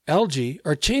Algae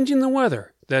are changing the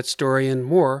weather. That story and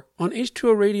more on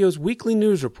H2O Radio's weekly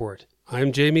news report.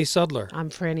 I'm Jamie Sudler. I'm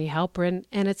Franny Halperin,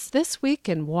 and it's This Week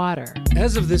in Water.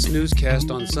 As of this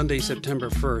newscast on Sunday, September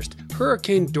 1st,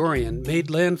 Hurricane Dorian made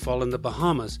landfall in the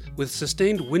Bahamas with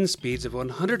sustained wind speeds of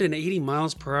 180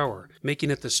 miles per hour,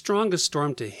 making it the strongest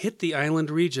storm to hit the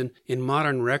island region in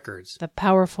modern records. The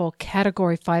powerful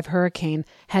Category 5 hurricane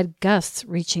had gusts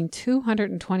reaching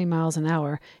 220 miles an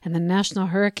hour, and the National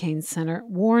Hurricane Center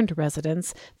warned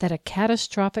residents that a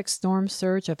catastrophic storm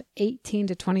surge of 18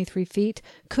 to 23 feet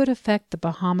could affect the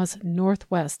Bahamas'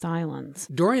 northwest islands.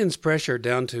 Dorian's pressure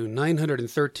down to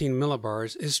 913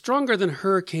 millibars is stronger than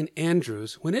Hurricane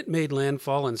Andrews when it made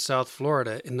landfall in South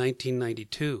Florida in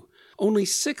 1992. Only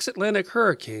 6 Atlantic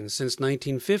hurricanes since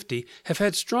 1950 have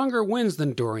had stronger winds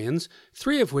than Dorian's,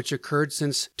 3 of which occurred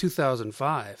since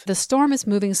 2005. The storm is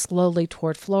moving slowly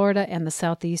toward Florida and the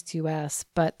southeast U.S.,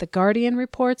 but The Guardian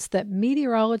reports that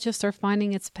meteorologists are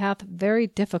finding its path very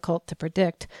difficult to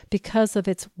predict because of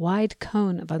its wide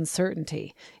cone of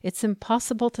uncertainty. It's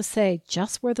impossible to say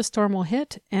just where the storm will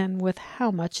hit and with how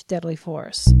much deadly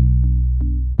force.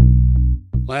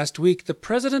 Last week, the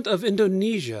president of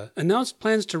Indonesia announced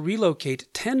plans to relocate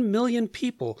 10 million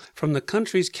people from the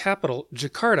country's capital,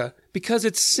 Jakarta, because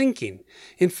it's sinking.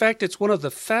 In fact, it's one of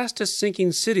the fastest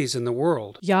sinking cities in the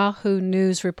world. Yahoo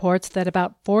News reports that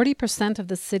about 40% of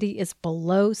the city is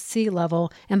below sea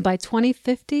level, and by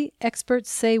 2050, experts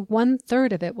say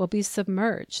 1/3 of it will be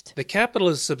submerged. The capital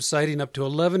is subsiding up to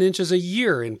 11 inches a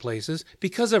year in places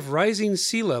because of rising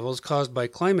sea levels caused by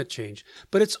climate change,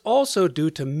 but it's also due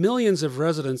to millions of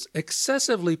residents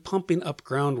excessively pumping up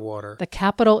groundwater. The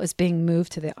capital is being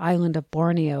moved to the island of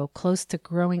Borneo, close to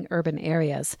growing urban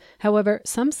areas. However,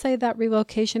 some say that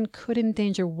relocation could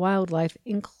endanger wildlife,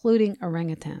 including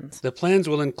orangutans. The plans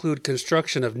will include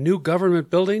construction of new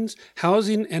government buildings,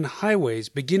 housing, and highways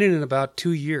beginning in about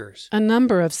 2 years. A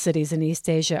number of cities in East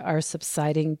Asia are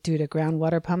subsiding due to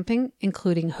groundwater pumping,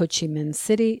 including Ho Chi Minh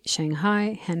City,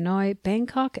 Shanghai, Hanoi,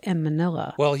 Bangkok, and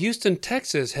Manila. While Houston,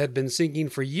 Texas had been sinking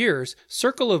for years,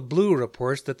 Circle of Blue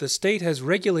reports that the state has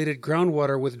regulated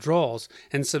groundwater withdrawals,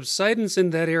 and subsidence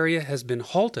in that area has been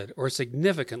halted or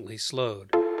significantly slowed.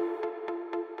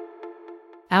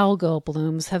 Algal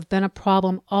blooms have been a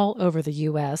problem all over the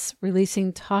U.S.,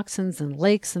 releasing toxins in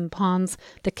lakes and ponds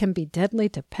that can be deadly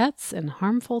to pets and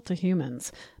harmful to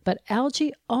humans. But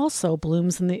algae also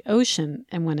blooms in the ocean,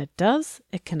 and when it does,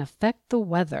 it can affect the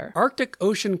weather. Arctic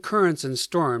ocean currents and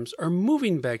storms are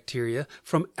moving bacteria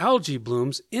from algae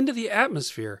blooms into the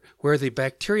atmosphere, where the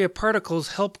bacteria particles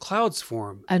help clouds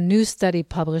form. A new study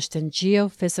published in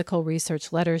Geophysical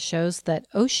Research Letters shows that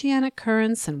oceanic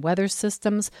currents and weather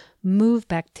systems move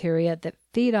bacteria that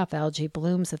feed off algae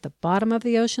blooms at the bottom of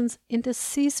the oceans into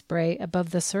sea spray above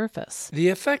the surface. The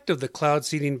effect of the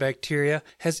cloud-seeding bacteria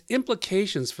has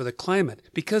implications for the climate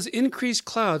because increased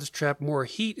clouds trap more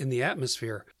heat in the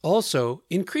atmosphere. Also,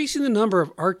 increasing the number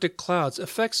of Arctic clouds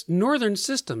affects northern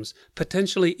systems,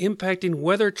 potentially impacting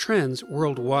weather trends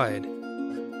worldwide.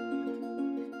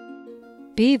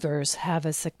 Beavers have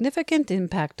a significant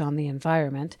impact on the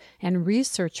environment, and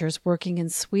researchers working in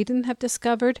Sweden have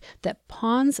discovered that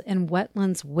ponds and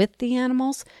wetlands with the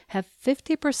animals have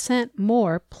 50%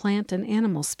 more plant and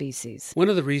animal species. One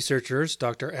of the researchers,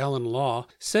 Dr. Alan Law,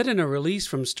 said in a release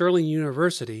from Sterling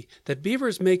University that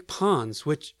beavers make ponds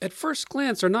which at first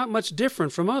glance are not much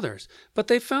different from others, but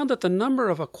they found that the number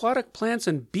of aquatic plants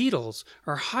and beetles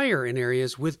are higher in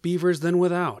areas with beavers than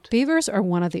without. Beavers are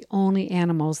one of the only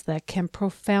animals that can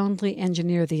profoundly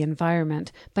engineer the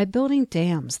environment by building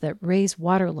dams that raise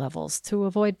water levels to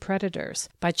avoid predators.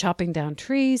 By chopping down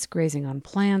trees, grazing on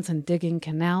plants, and digging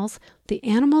canals, the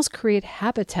animals create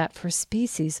habitat for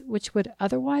species which would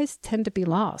otherwise tend to be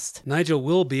lost. Nigel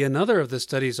Wilby, another of the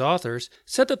study's authors,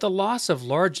 said that the loss of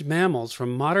large mammals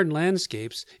from modern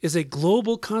landscapes is a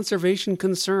global conservation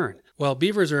concern. While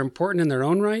beavers are important in their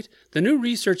own right, the new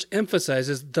research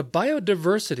emphasizes the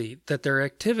biodiversity that their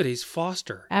activities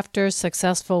foster. After a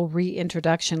successful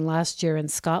reintroduction last year in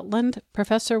Scotland,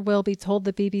 Professor Wilby told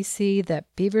the BBC that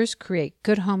beavers create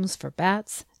good homes for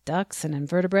bats, ducks, and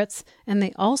invertebrates, and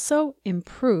they also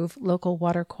improve local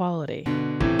water quality.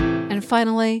 And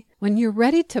finally, when you're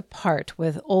ready to part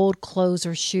with old clothes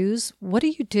or shoes, what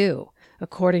do?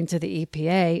 According to the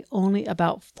EPA, only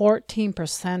about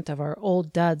 14% of our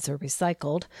old duds are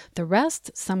recycled. The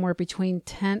rest, somewhere between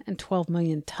 10 and 12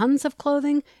 million tons of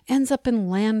clothing, ends up in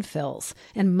landfills.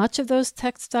 And much of those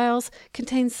textiles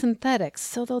contain synthetics,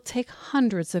 so they'll take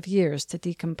hundreds of years to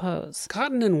decompose.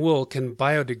 Cotton and wool can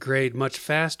biodegrade much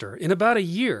faster, in about a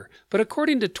year. But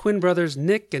according to twin brothers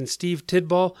Nick and Steve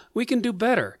Tidball, we can do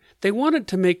better. They wanted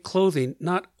to make clothing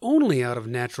not only out of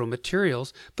natural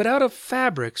materials, but out of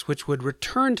fabrics which would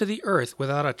return to the earth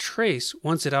without a trace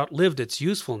once it outlived its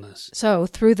usefulness. So,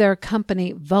 through their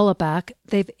company Vollebaek,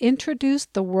 they've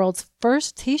introduced the world's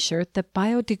first t-shirt that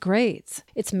biodegrades.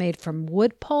 It's made from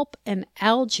wood pulp and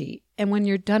algae, and when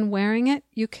you're done wearing it,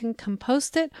 you can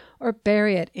compost it or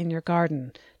bury it in your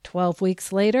garden. 12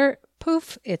 weeks later,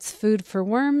 poof, it's food for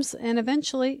worms and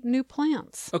eventually new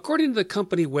plants. According to the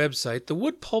company website, the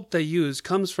wood pulp they use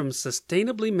comes from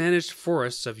sustainably managed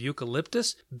forests of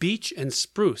eucalyptus, beech, and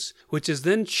spruce, which is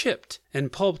then chipped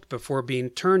and pulped before being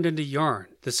turned into yarn.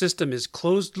 The system is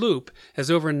closed loop,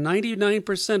 as over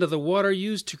 99% of the water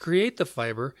used to create the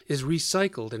fiber is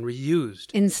recycled and reused.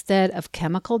 Instead of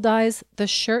chemical dyes, the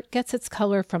shirt gets its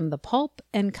color from the pulp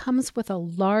and comes with a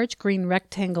large green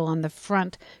rectangle on the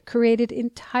front, created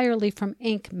entirely from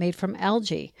ink made from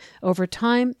algae. Over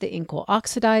time, the ink will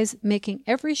oxidize, making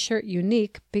every shirt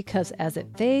unique because as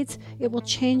it fades, it will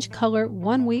change color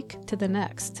 1 week to the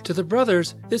next. To the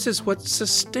brothers, this is what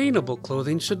sustainable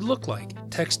clothing should look like.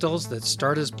 Textiles that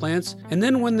start as plants, and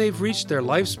then when they've reached their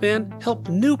lifespan, help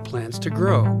new plants to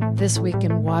grow. This Week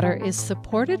in Water is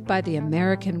supported by the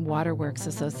American Waterworks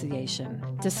Association.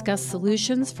 Discuss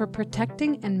solutions for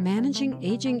protecting and managing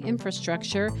aging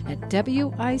infrastructure at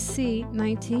WIC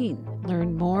 19.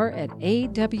 Learn more at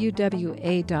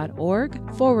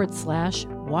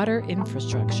awwa.org/water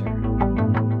infrastructure.